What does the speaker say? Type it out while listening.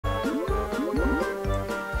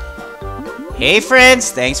Hey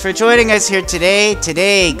friends, thanks for joining us here today.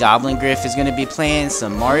 Today, Goblin Griff is going to be playing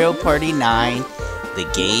some Mario Party 9. The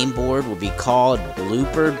game board will be called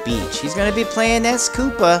Blooper Beach. He's going to be playing as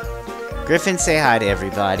Koopa. Griffin, say hi to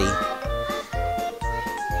everybody.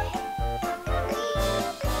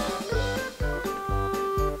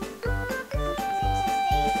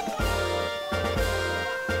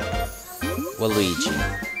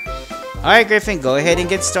 WaLuigi. Alright Griffin, go ahead and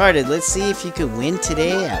get started. Let's see if you can win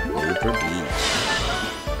today at Blooper Beach.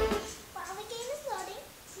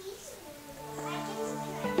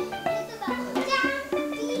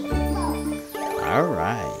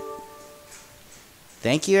 Alright.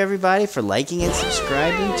 Thank you everybody for liking and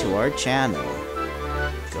subscribing to our channel.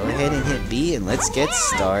 Go ahead and hit B and let's get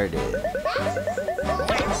started.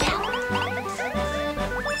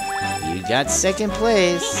 You got second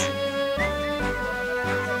place.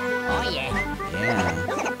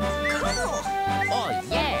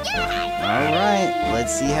 Alright,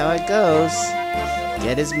 let's see how it goes.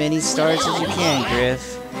 Get as many stars as you can,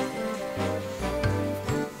 Griff.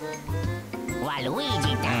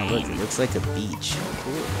 Oh, look, it looks like a beach.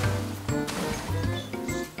 Cool.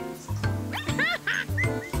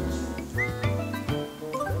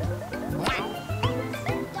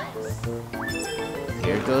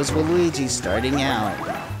 Here goes WaLuigi starting out.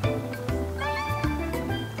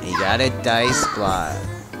 He got a dice block.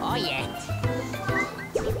 Oh yeah.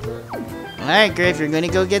 Alright, Griff, you're gonna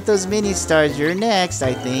go get those mini stars. You're next,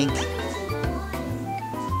 I think.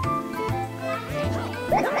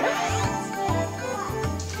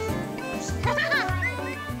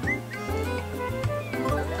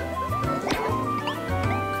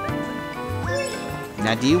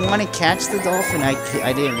 Now, do you want to catch the dolphin? I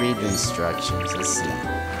didn't read the instructions. Let's see.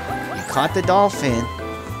 You caught the dolphin.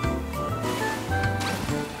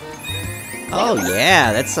 Oh,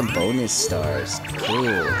 yeah, that's some bonus stars.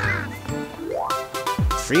 Cool.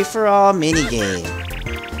 Free-for-all minigame.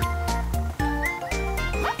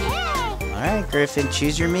 Alright, Griffin,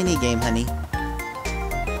 choose your minigame, honey.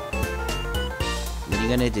 What are you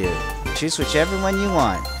gonna do? Choose whichever one you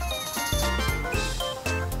want.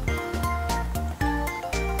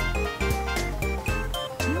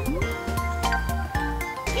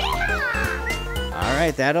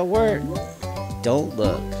 Alright, that'll work. Don't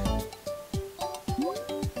look.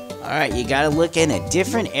 Alright, you gotta look in a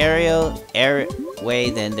different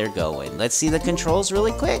way than they're going. Let's see the controls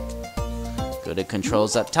really quick. Go to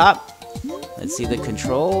controls up top. Let's see the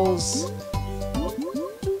controls.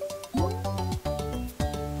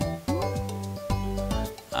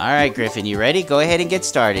 Alright, Griffin, you ready? Go ahead and get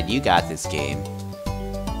started. You got this game.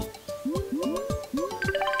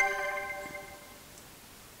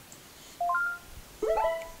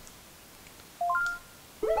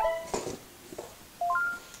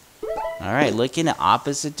 Alright, look in the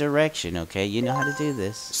opposite direction, okay? You know how to do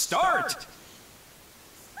this. Start!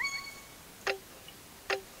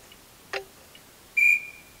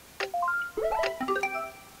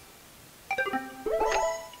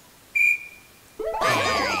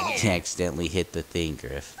 Accidentally hit the thing,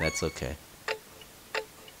 Griff. That's okay.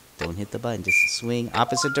 Don't hit the button, just swing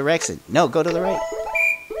opposite direction. No, go to the right.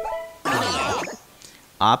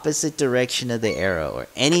 Opposite direction of the arrow, or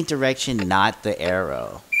any direction not the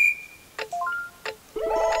arrow.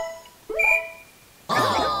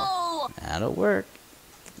 That'll work.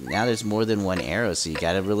 Now there's more than one arrow, so you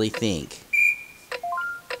gotta really think.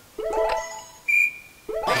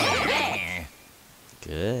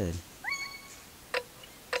 Good.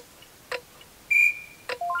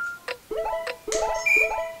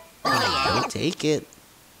 Don't take it.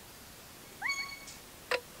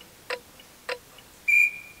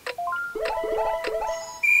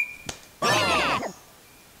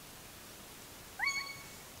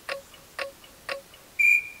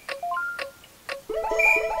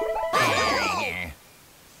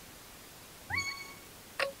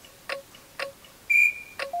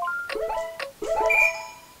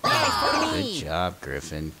 Good job,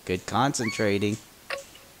 Griffin. Good concentrating.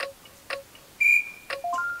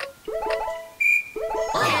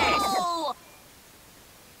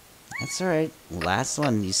 That's alright. Last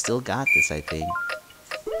one. You still got this, I think.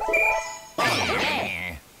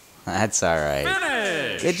 That's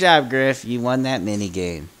alright. Good job, Griff. You won that mini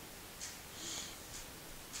game.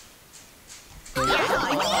 Don't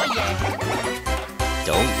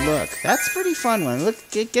look. That's a pretty fun one. Look,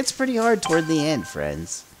 it gets pretty hard toward the end,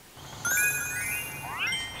 friends.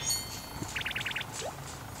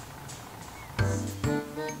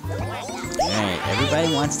 Alright,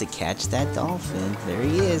 everybody wants to catch that dolphin. There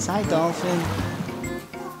he is. Hi, dolphin.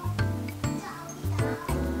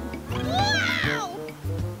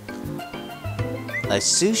 A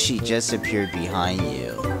sushi just appeared behind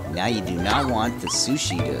you. Now you do not want the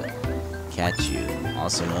sushi to catch you.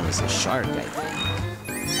 Also known as a shark, I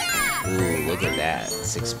think. Ooh, look at that.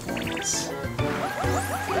 6 points.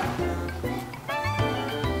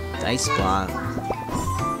 Dice block.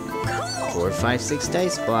 4, 5, 6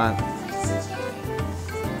 dice block.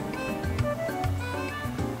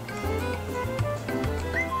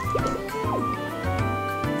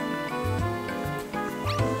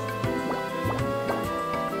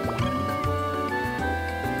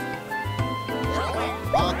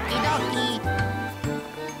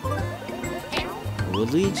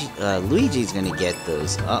 Luigi's gonna get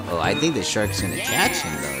those. Uh-oh, I think the shark's gonna catch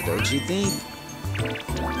him though, don't you think?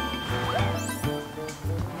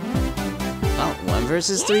 Oh, 1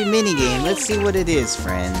 versus 3 minigame. Let's see what it is,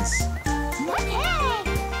 friends.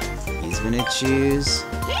 He's gonna choose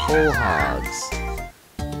whole hogs.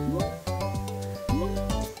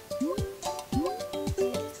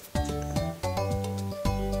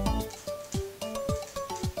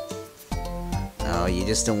 Oh, you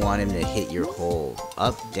just don't want him to hit your hole.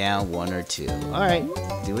 Up, down, 1 or 2. Alright,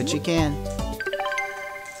 do what you can.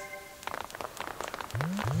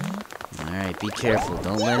 Alright, be careful.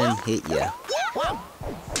 Don't let him hit you.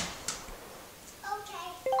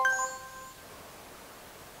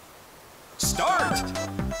 Start!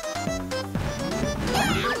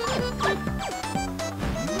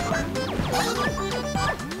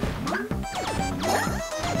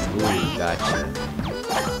 Ooh, gotcha.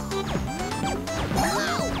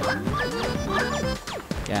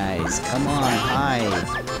 Guys, come on, hide. I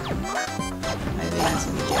think he's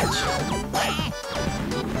gonna get you.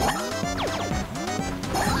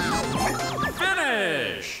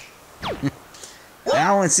 Finish!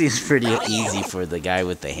 That one seems pretty easy for the guy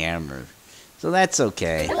with the hammer. So that's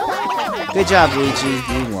okay. Good job, Luigi.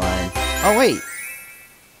 You won. Oh, wait.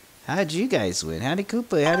 How did you guys win? How did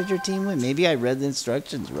your team win? Maybe I read the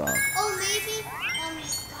instructions wrong. Oh, maybe,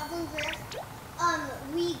 Goblin Griff,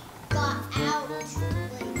 we got out, like,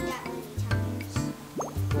 that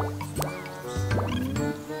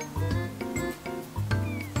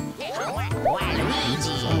many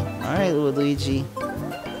times. Alright, Luigi.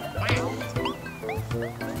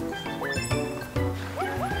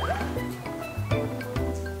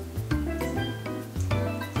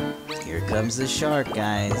 Here comes the shark,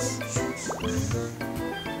 guys.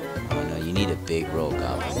 Oh no, you need a big roll,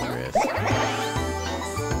 Goblin Griff.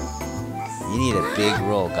 You need a big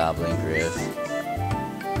roll, Goblin Griff.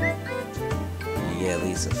 You get at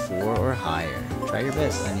least a 4 or higher. Try your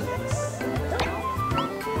best, honey.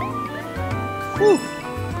 Whew.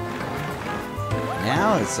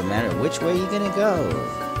 Now it's a matter of which way you're gonna go.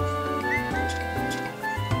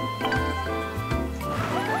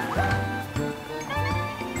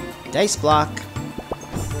 Dice block.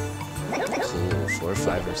 Cool, 4,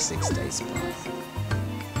 5, or 6 dice block.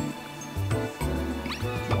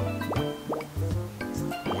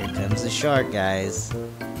 Here comes the shark, guys.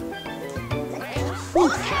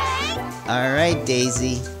 Alright,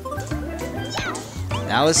 Daisy.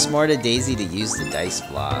 That was smart of Daisy to use the dice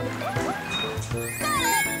block.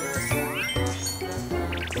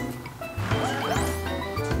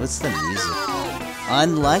 What's the music?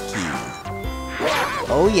 Unlucky.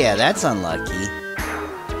 Oh yeah, that's unlucky.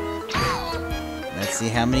 Let's see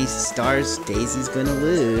how many stars Daisy's gonna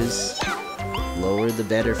lose. Lower the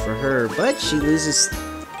better for her, but she loses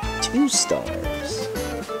 2 stars.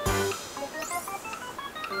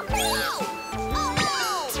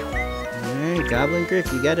 Alright, Goblin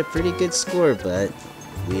Griff, you got a pretty good score, but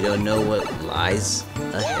we don't know what lies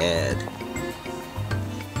ahead.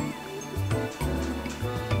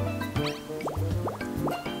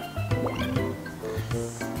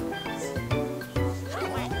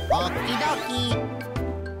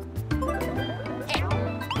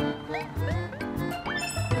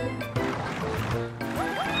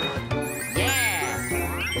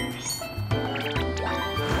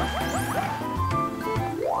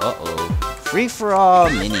 Uh-oh. Free-for-all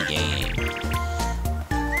minigame.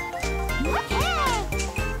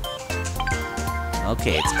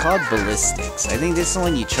 Okay, it's called ballistics. I think this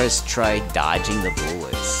one you just try dodging the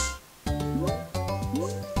bullets.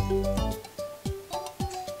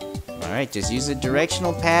 Alright, just use a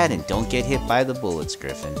directional pad and don't get hit by the bullets,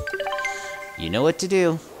 Griffin. You know what to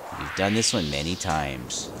do. You've done this one many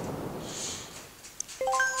times.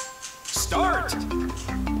 Start!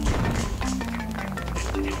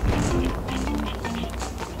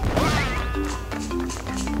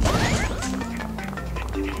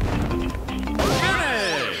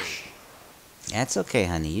 Finish! That's okay,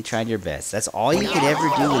 honey. You tried your best. That's all you could ever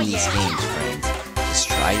do in these games, friends. Just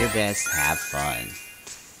try your best, have fun.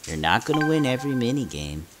 You're not gonna win every mini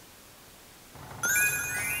game.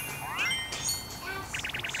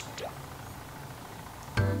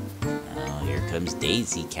 Oh, here comes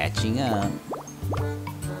Daisy catching up.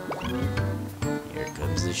 Here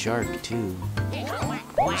comes the shark too.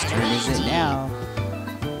 Whose turn is it now?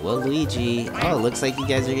 WaLuigi. Oh, it looks like you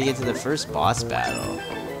guys are gonna get to the first boss battle.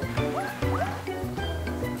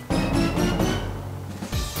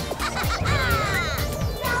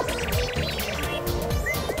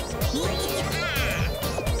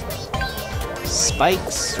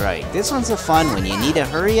 Spike Strike. This one's a fun one. You need to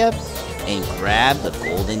hurry up and grab the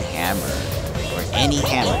golden hammer. Or any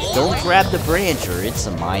hammer. Don't grab the branch or it's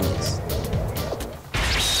a minus.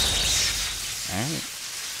 Alright.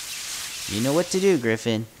 You know what to do,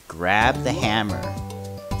 Griffin. Grab the hammer.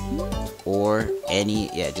 Or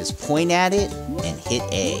any... Yeah, just point at it and hit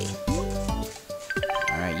A.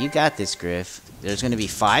 Alright, you got this, Griff. There's going to be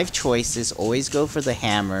 5 choices. Always go for the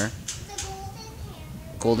hammer.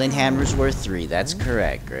 Golden hammer's worth 3. That's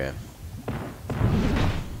correct, Griff.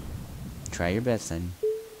 Try your best, then.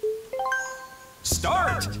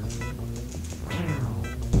 Start!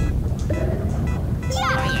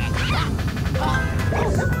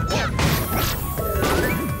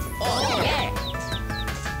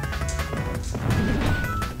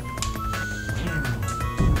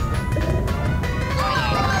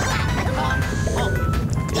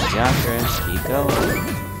 Good job, Griff. Keep going.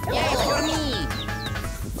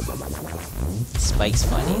 Spike's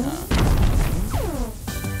funny, huh?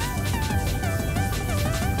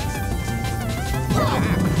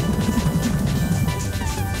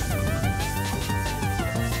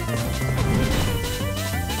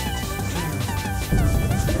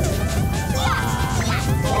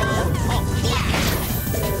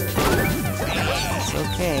 It's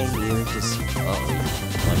okay, you're just... Uh-oh.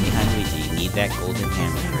 One behind Luigi. You need that golden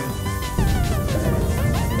hammer, Griff.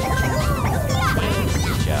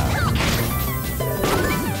 Good job.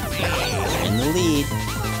 You're in the lead.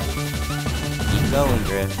 Keep going,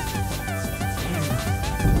 Griff.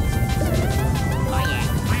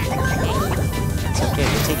 It's okay,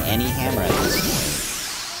 we'll take any hammer at this point.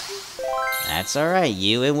 That's alright,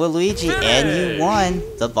 you and WaLuigi, and you won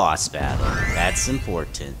the boss battle. That's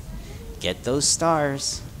important. Get those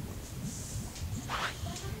stars.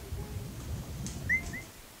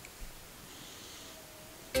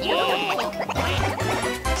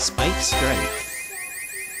 Spike Strike.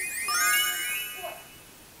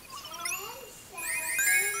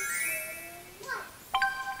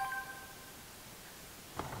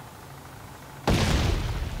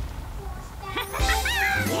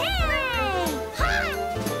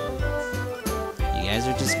 You guys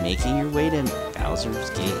are just making your way to Bowser's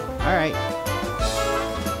Gate. Alright.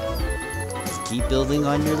 Just keep building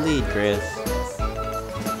on your lead, Griff.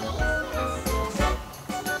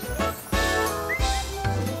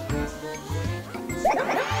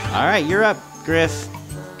 Alright, you're up, Griff.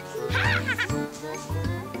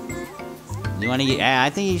 You wanna get... I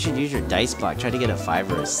think you should use your dice block. Try to get a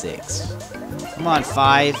 5 or a 6. Come on,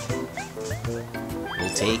 5. We'll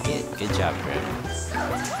take it. Good job, Griff.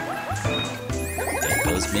 Get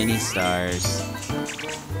those mini stars.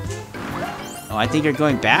 Oh, I think you're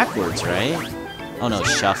going backwards, right? Oh no,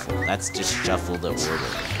 shuffle. That's just shuffle the order.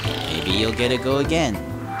 Maybe you'll get a go again.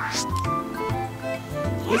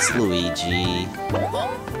 It's Luigi.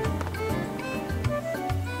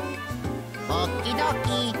 Okie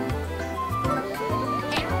dokie.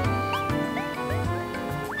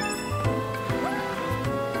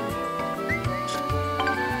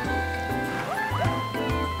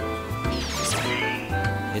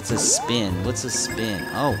 It's a spin. What's a spin?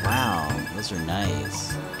 Oh, wow. Those are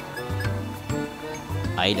nice.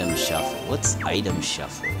 Item shuffle. What's item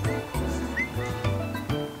shuffle?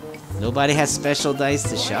 Nobody has special dice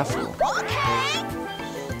to shuffle.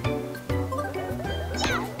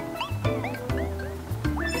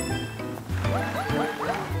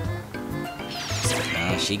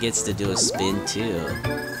 Oh, she gets to do a spin too.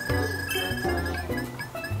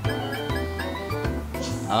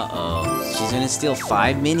 Uh-oh. She's gonna steal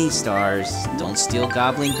 5 mini stars. Don't steal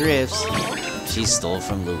Goblin Griffs. She stole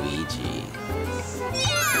from Luigi.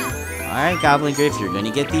 Alright, Goblin Griff, you're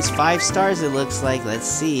gonna get these 5 stars, it looks like. Let's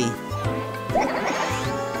see.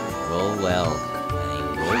 Roll well. Honey,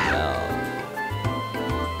 roll well.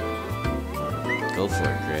 Go for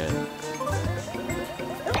it, Griff.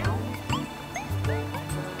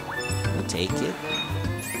 We'll take it.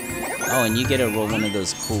 Oh, and you get to roll one of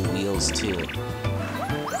those cool wheels, too.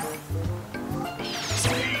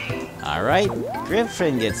 Alright,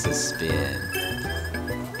 Griffin gets a spin.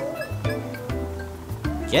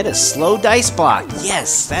 Get a slow dice block.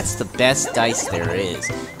 Yes, that's the best dice there is.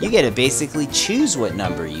 You get to basically choose what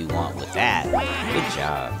number you want with that. Good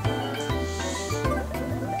job.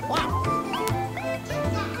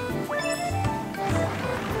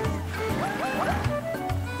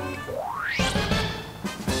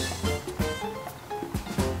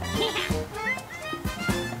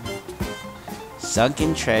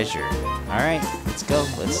 Sunken treasure. Alright, let's go.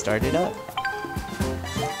 Let's start it up.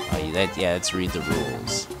 Oh, yeah, let's read the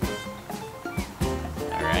rules.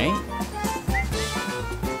 Alright.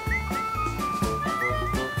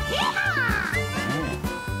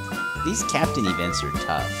 These captain events are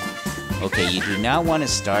tough. Okay, you do not want to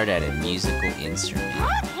start at a musical instrument.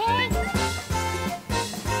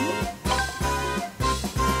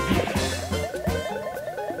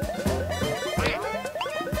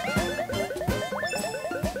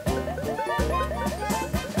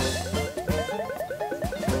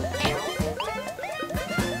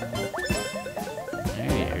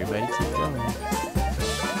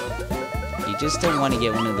 Just don't want to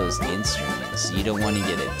get one of those instruments. You don't want to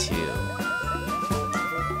get a 2.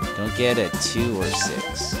 Don't get a 2 or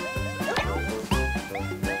 6.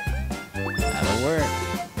 That'll work.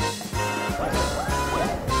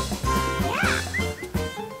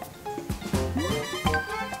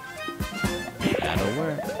 That'll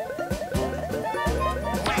work.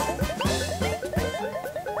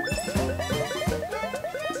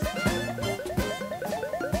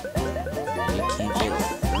 You can't get it.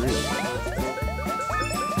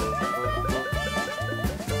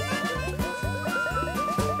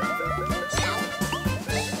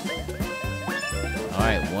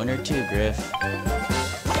 Alright, 1 or 2, Griff.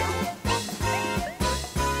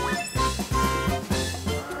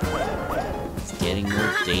 It's getting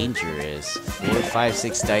more dangerous. 4, 5,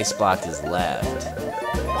 6 dice block is left. So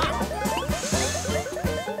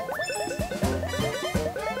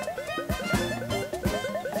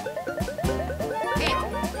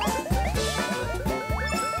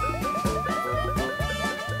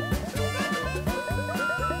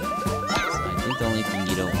I think the only thing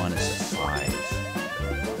you don't want is a 5.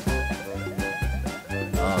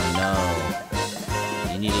 Oh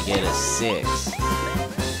no. You need to get a 6.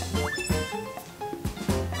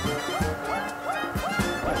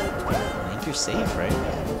 I think you're safe, right?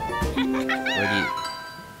 Where do you...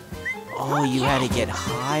 Oh, you had to get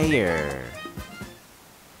higher.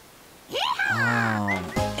 Oh,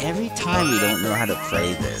 every time you don't know how to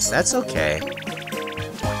play this. That's okay.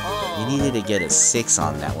 You needed to get a 6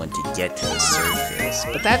 on that one to get to the surface.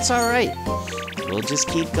 But that's alright. We'll just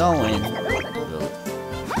keep going.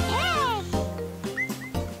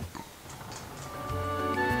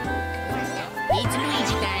 It's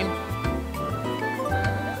Luigi time.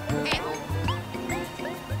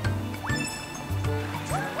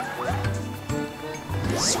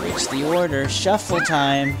 Switch the order. Shuffle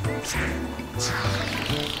time.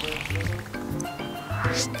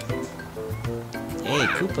 Hey,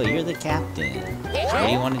 Koopa, you're the captain. What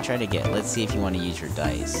do you want to try to get? Let's see if you want to use your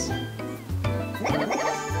dice.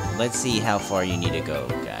 Let's see how far you need to go,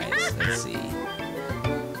 guys. Let's see.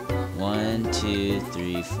 1, 2,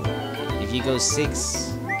 3, 4. If you go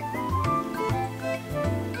 6...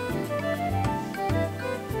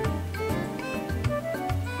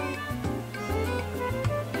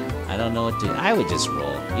 I don't know what to... I would just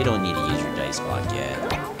roll. You don't need to use your dice block yet.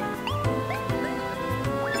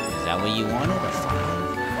 Is that what you wanted? Or fine?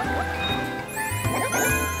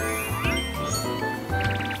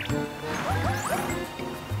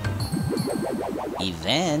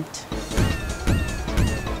 Event?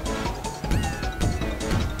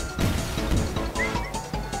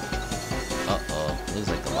 Uh-oh. Looks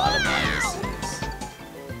like a lot of minuses.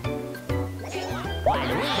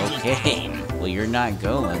 Okay. Well, you're not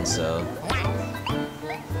going, so... Oh,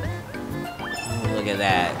 look at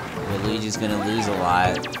that. Luigi's gonna lose a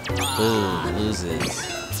lot. Boom, loses.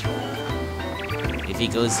 If he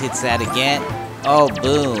goes, hits that again... Oh,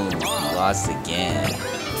 boom! He lost again.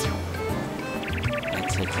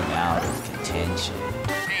 That took him out of contention.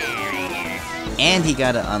 And he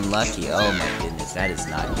got an unlucky. Oh my goodness, that is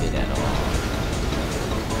not good at all.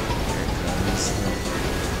 Here comes the...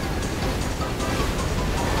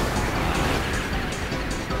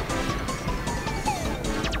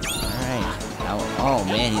 Oh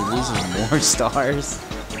man, he loses more stars.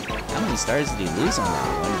 How many stars did he lose on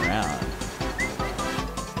that one round?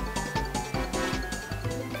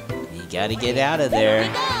 You gotta get out of there.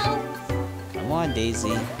 Come on,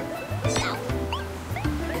 Daisy.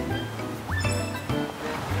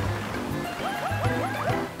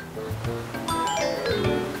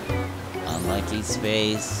 Unlucky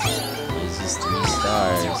space. Loses 3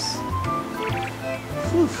 stars.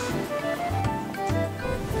 Whew.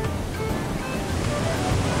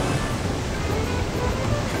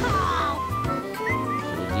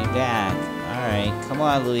 back. Alright, come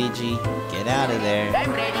on, Luigi. Get out of there.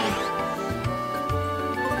 I'm ready.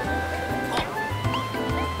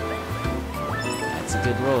 That's a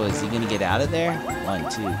good roll. Is he gonna get out of there?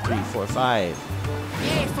 1, 2, 3, 4, 5.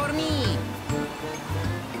 Yeah, for me.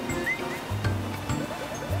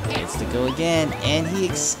 Gets to go again, and he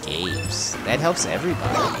escapes. That helps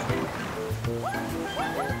everybody.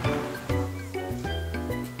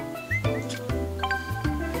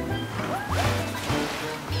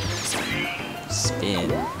 Spin.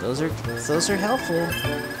 Those are helpful.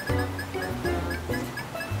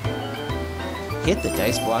 Hit the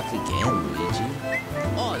dice block again, Luigi.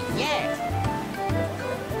 Oh, yeah.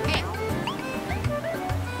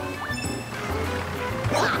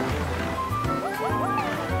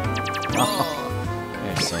 Oh,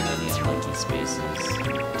 there's so many unlucky spaces.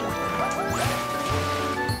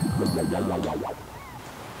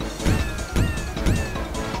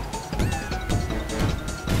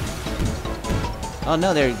 Oh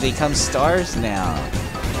no, they become stars now.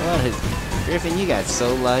 What Griffin, you got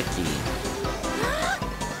so lucky.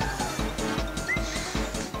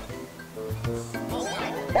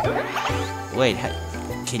 Wait,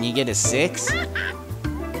 can you get a 6?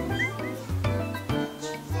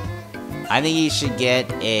 I think you should get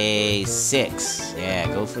a 6. Yeah,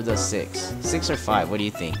 go for the 6. 6 or 5, what do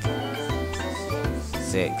you think?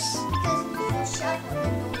 6.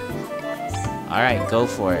 Alright, go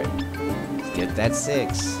for it. Get that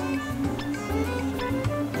 6.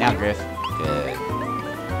 Now, Griff. Good.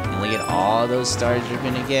 And look at all those stars you're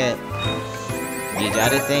gonna get. You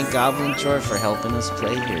gotta thank Goblin Jor for helping us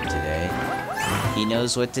play here today. He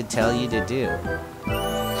knows what to tell you to do.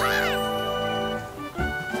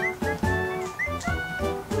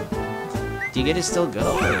 Do you get to still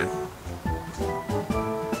go?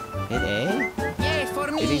 Hit A? Yeah,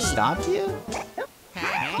 for me. Did he stop you?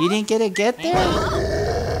 You didn't get to get there?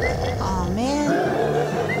 Oh man.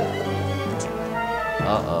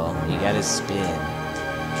 Uh-oh, you gotta spin.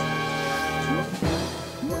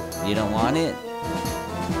 You don't want it?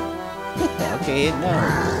 Okay, hit no.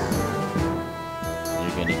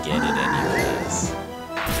 You're gonna get it anyways.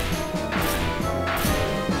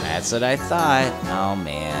 That's what I thought. Oh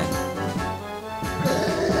man.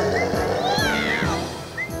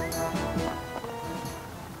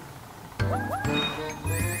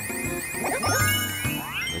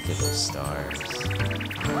 Look at those stars.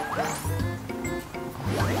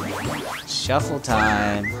 Shuffle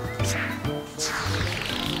time.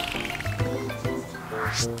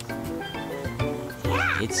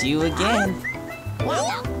 It's you again.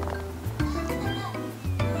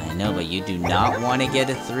 I know, but you do not want to get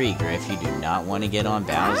a 3, Griff. You do not want to get on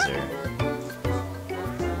Bowser.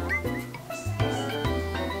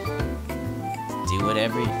 Do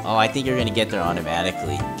whatever you... Oh, I think you're going to get there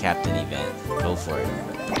automatically. Captain event. Go for it.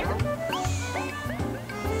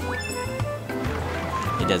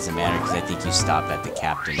 It doesn't matter because I think you stop at the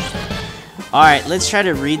captain event. Alright, let's try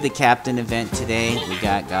to read the captain event today. We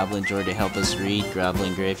got Goblin Jor to help us read.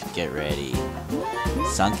 Goblin Griff, get ready.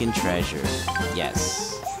 Sunken treasure.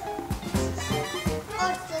 Yes.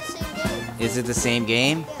 Oh, it's the same game. Is it the same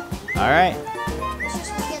game? Yeah. Alright. Let's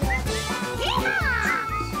just forget about it.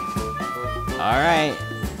 Alright.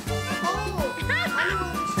 Oh, I know what we should start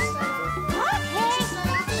off. We should start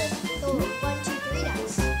off with the 1, 2, 3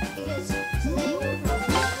 dice. Because today we're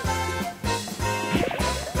probably...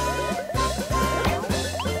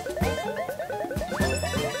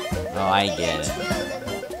 Oh, I get it.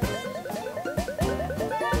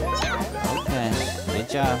 Okay. Good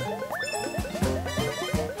job.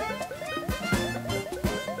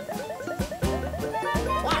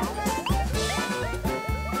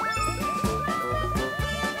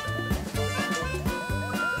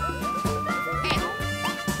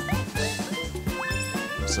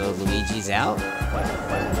 So Luigi's out?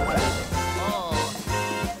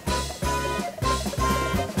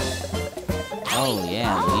 Oh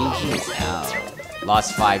yeah, Luigi's out.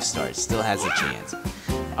 Lost 5 stars, still has a chance.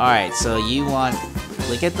 Alright, so you want...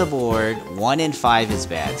 Look at the board. 1 and 5 is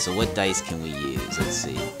bad, so what dice can we use? Let's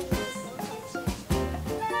see.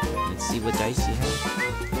 Let's see what dice you have.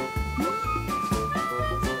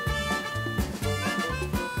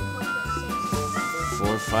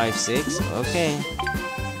 4, 5, 6? Okay.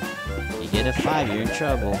 You get a 5, you're in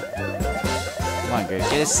trouble. Come on, Greg,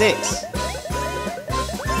 get a 6.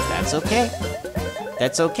 That's okay.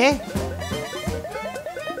 That's okay.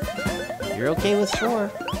 You're okay with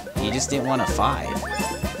 4. You just didn't want a 5.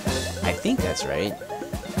 I think that's right.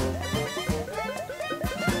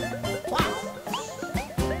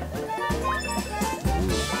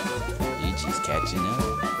 Ooh, Luigi's catching up.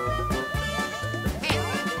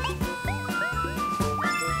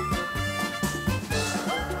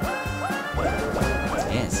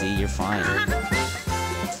 see, you're fine.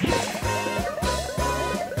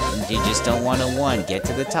 You just don't want a 1. Get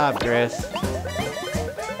to the top, Griff.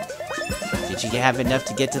 Did you have enough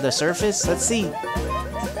to get to the surface? Let's see.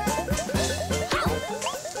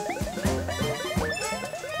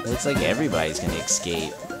 Looks like everybody's gonna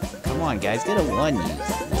escape. Come on, guys, get a 1, you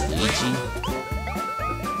Luigi.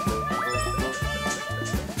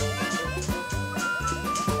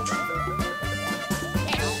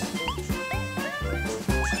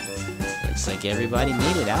 Looks like everybody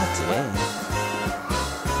made it out today.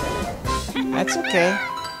 That's okay.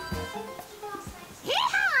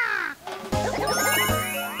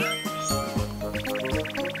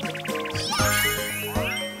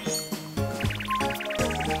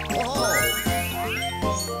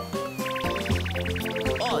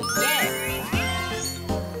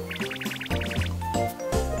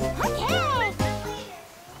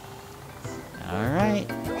 Alright.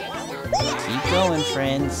 Keep going,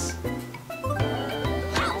 friends.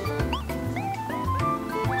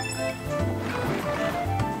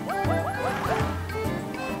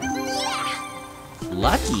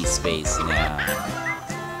 Lucky space now.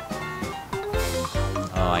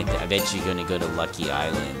 Oh, I bet you're gonna go to Lucky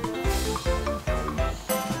Island. I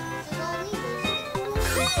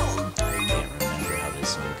can't remember how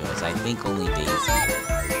this one goes. I think only Daisy.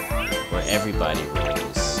 Where everybody rolls.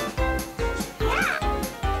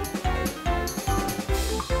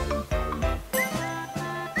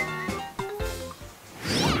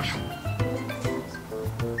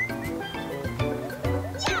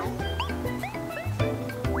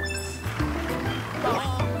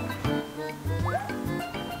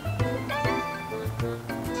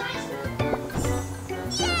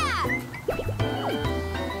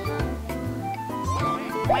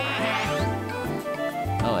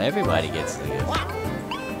 Oh, everybody gets the good.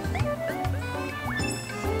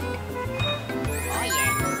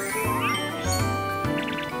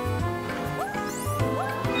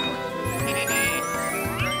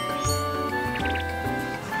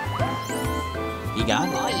 You got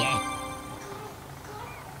it. Oh yeah.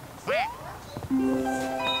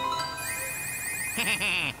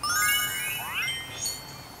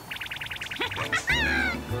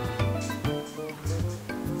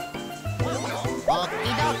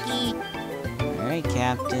 Okie dokie. Alright,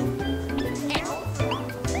 Captain.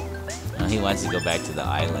 Oh, he wants to go back to the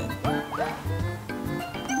island.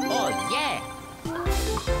 Oh yeah.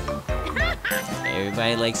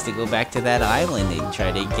 Everybody likes to go back to that island and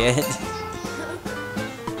try to get.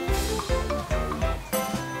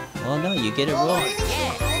 Well, no, you get a roll. Yeah.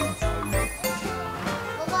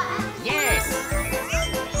 Yes.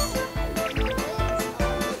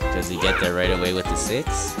 Does he get there right away with the 6?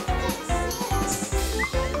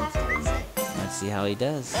 Let's see how he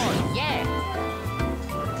does. Oh yeah.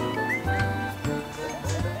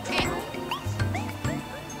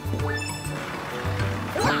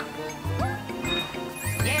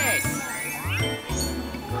 Yes.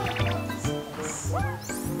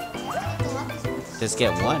 Just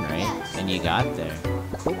get 1, right? And you got there.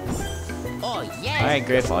 Oh yeah. Alright,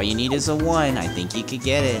 Griff, all you need is a 1. I think you could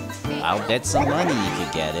get it. I'll bet some money you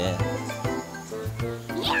could get it.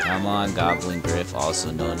 Come on, Goblin Griff,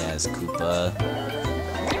 also known as Koopa.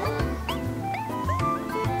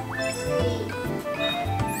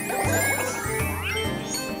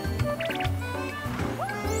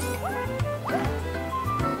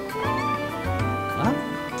 Huh?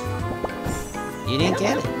 You didn't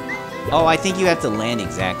get it? Oh, I think you have to land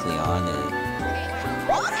exactly on it.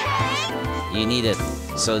 You need a...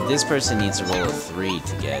 So this person needs to roll a 3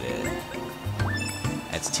 to get it.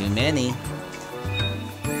 That's too many.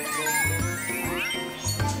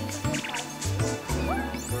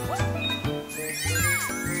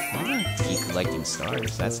 Oh, keep collecting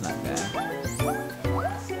stars. That's not bad.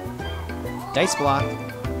 Dice block.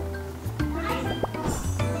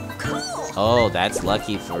 Oh, that's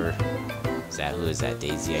lucky for... Who is that?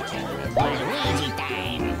 Daisy? I can't remember. Luigi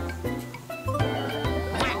time.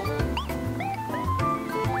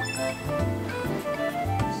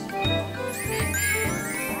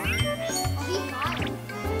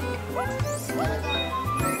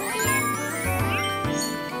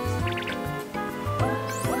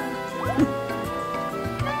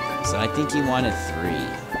 So I think you wanted 3.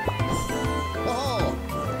 Oh.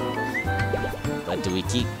 But do we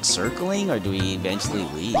keep circling or do we eventually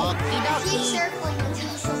leave? Okie Keep dokie. circling until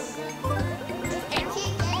you show.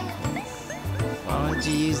 Why would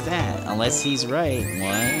you use that? Unless he's right. 1.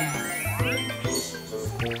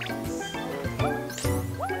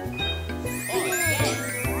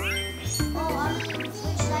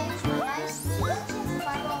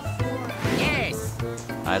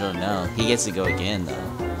 I don't know. He gets to go again,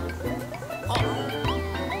 though.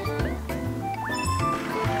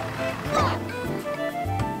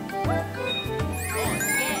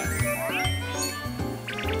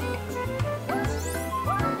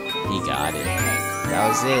 got it. That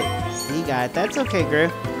was it. He got it. That's okay,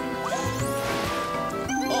 Griff.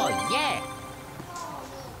 Oh, yeah.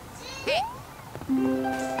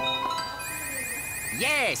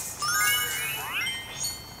 Yes.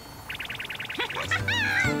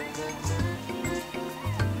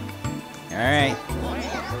 Alright.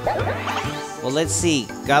 Well, let's see.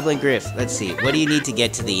 Goblin Griff, let's see. What do you need to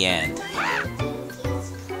get to the end?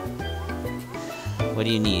 What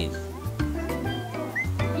do you need?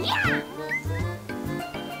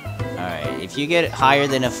 Alright, if you get higher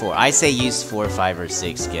than a 4, I say use 4, 5, or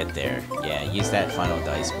 6 to get there. Yeah, use that final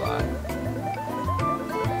dice block.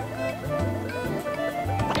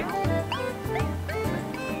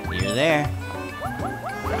 You're there.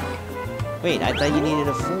 Wait, I thought you needed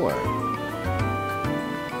a 4.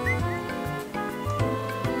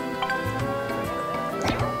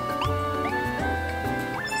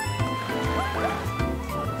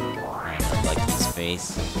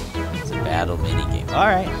 It's a battle minigame.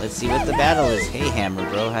 Alright, let's see what the battle is. Hey, Hammer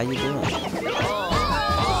Bro, how you doing?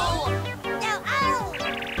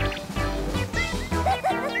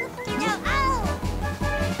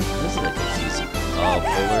 This is a confusing. Oh,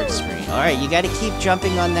 forward screen. Alright, you gotta keep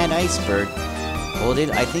jumping on that iceberg. Hold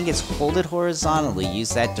it, I think it's hold it horizontally.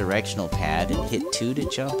 Use that directional pad and hit 2 to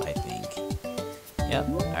jump, I think. Yep.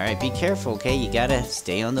 Alright, be careful, okay? You gotta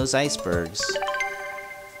stay on those icebergs.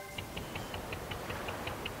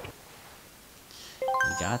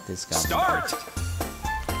 Got this guy. Start!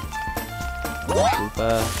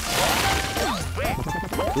 Koopa.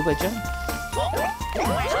 Koopa jump.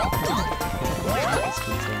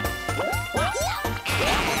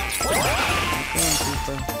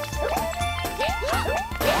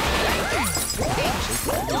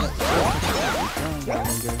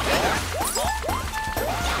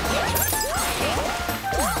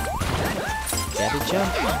 Gotta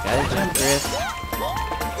jump, Griff.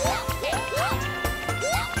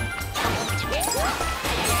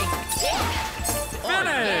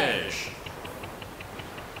 Finish!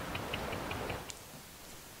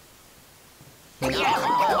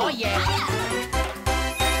 Oh, yeah.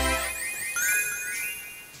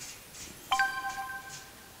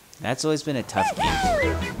 That's always been a tough game for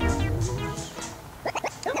me.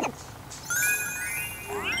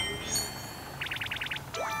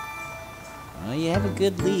 Well, you have a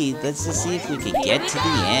good lead. Let's just see if we can get to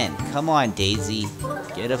the end. Come on, Daisy.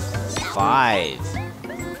 Get a 5.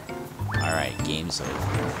 Alright, game's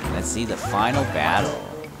over. Let's see the final battle.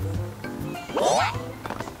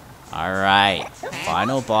 Alright,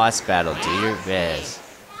 final boss battle. Do your best.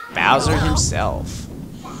 Bowser himself.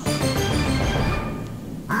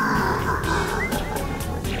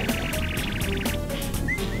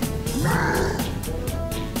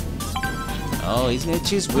 Oh, he's gonna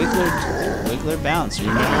choose Wiggler Bounce.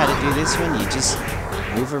 Remember how to do this one? You just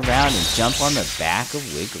move around and jump on the back of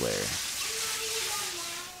Wiggler.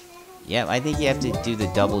 Yeah, I think you have to do the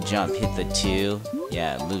double jump. Hit the 2.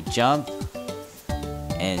 Yeah, move jump.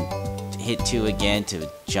 And hit 2 again to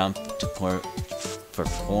jump to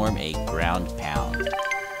perform a ground pound.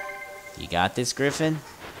 You got this, Griffin?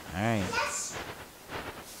 Alright.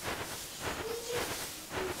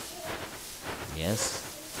 Yes.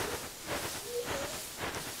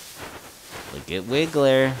 Look at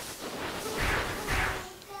Wiggler.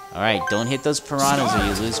 Alright, don't hit those piranhas or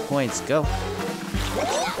you lose points. Go.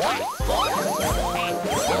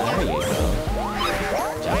 There you go.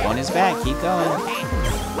 Jump on his back. Keep going.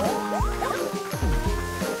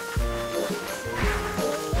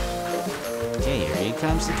 Okay, here he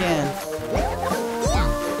comes again.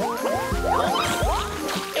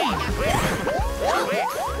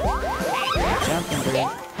 Keep jumping, Greg.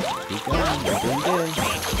 Keep going. You're doing good.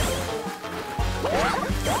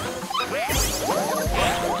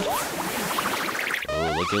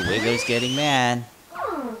 Oh, look at Wiggler's getting mad.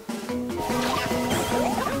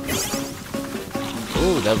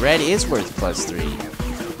 Ooh, the red is worth +3.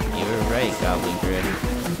 You were right, Goblin Griff.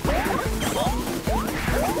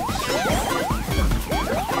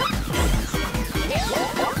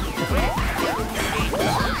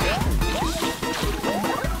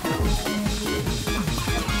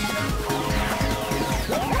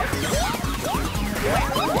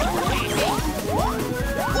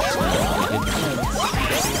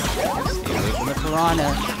 Stay away from the piranha.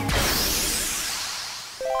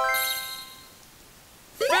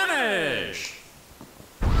 Finish!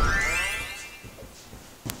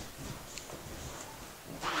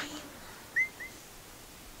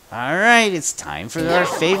 Alright, it's time for our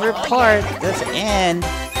favorite part, the end.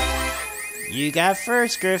 You got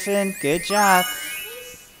first, Griffin. Good job.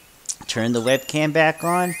 Turn the webcam back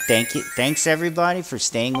on. Thanks everybody for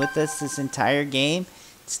staying with us this entire game.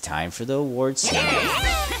 It's time for the awards ceremony.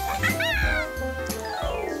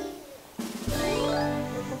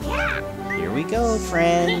 Here we go,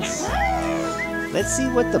 friends. Let's see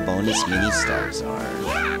what the bonus mini stars are.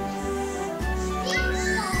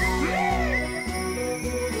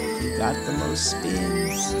 Who got the most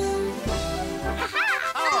spins?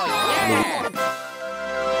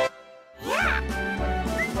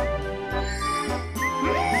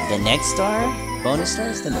 The next star, bonus star,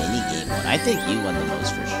 is the mini game one. I think you won the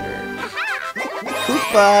most for sure.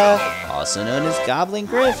 Koopa, also known as Goblin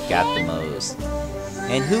Griff, got the most.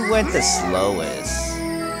 And who went the slowest?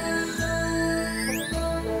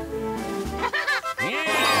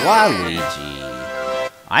 WaLuigi.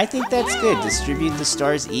 I think that's good. Distribute the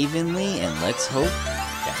stars evenly, and let's hope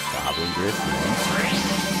that Goblin Griff wins.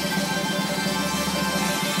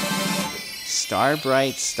 Star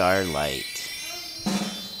Bright, Starlight.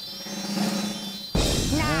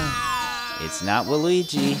 It's not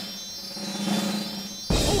WaLuigi.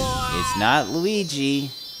 It's not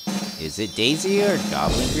Luigi. Is it Daisy or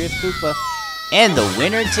Goblin Griff Koopa? And the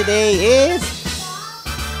winner today is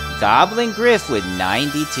Goblin Griff with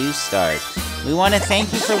 92 stars. We want to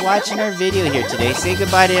thank you for watching our video here today. Say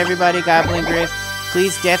goodbye to everybody, Goblin Griff.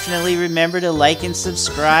 Please definitely remember to like and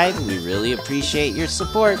subscribe. We really appreciate your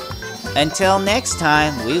support. Until next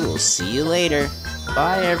time, we will see you later.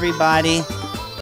 Bye, everybody.